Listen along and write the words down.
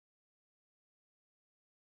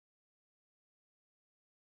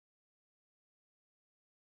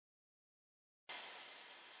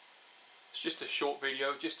It's just a short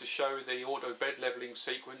video just to show the auto bed leveling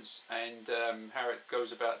sequence and how it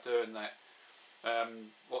goes about doing that.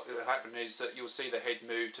 What will happen is that you'll see the head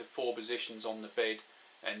move to 4 positions on the bed,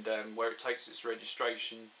 and where it takes its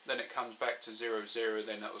registration, then it comes back to 0, 0,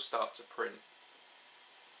 then it will start to print.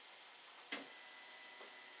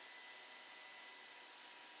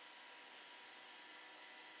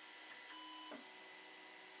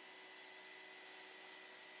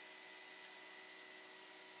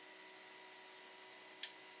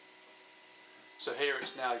 So here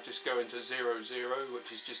it's now just going to 0, 0,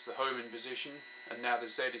 which is just the homing position, and now the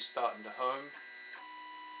Z is starting to home,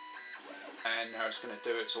 and now it's going to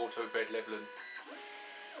do its auto bed leveling.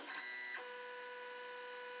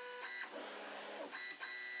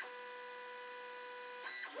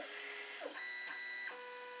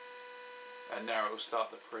 And now it will start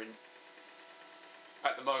the print.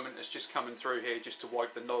 At the moment it's just coming through here just to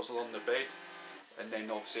wipe the nozzle on the bed, and then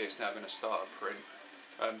obviously it's now going to start a print.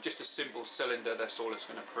 Just a simple cylinder, that's all it's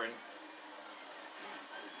going to print.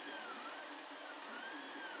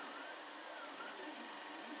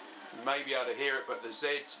 You may be able to hear it, but the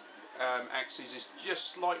Z axis is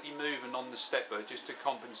just slightly moving on the stepper just to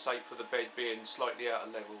compensate for the bed being slightly out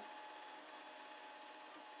of level.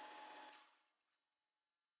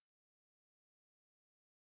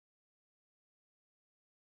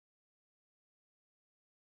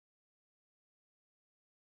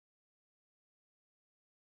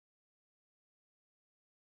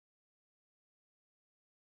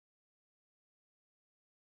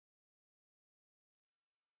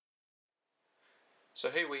 So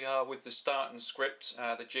here we are with the starting script,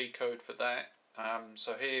 the G code for that.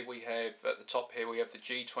 So here we have, at the top here we have the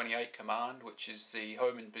G28 command, which is the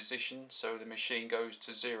homing position. So the machine goes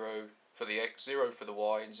to 0 for the X, 0 for the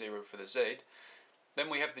Y, and 0 for the Z. Then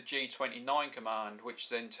we have the G29 command, which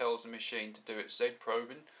then tells the machine to do its Z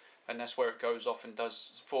probing, and that's where it goes off and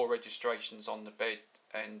does 4 registrations on the bed,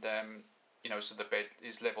 and so the bed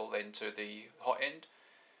is level then to the hot end.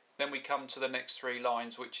 Then we come to the next 3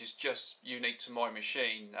 lines, which is just unique to my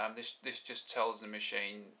machine. This just tells the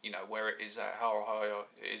machine, where it is at, how high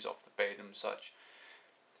it is off the bed and such.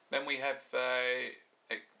 Then we have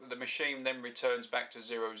the machine then returns back to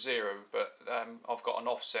 0, 0, but I've got an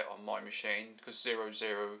offset on my machine because 0,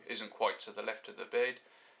 0 isn't quite to the left of the bed.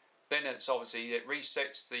 Then it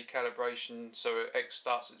resets the calibration, so X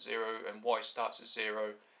starts at 0 and Y starts at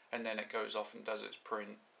 0, and then it goes off and does its print.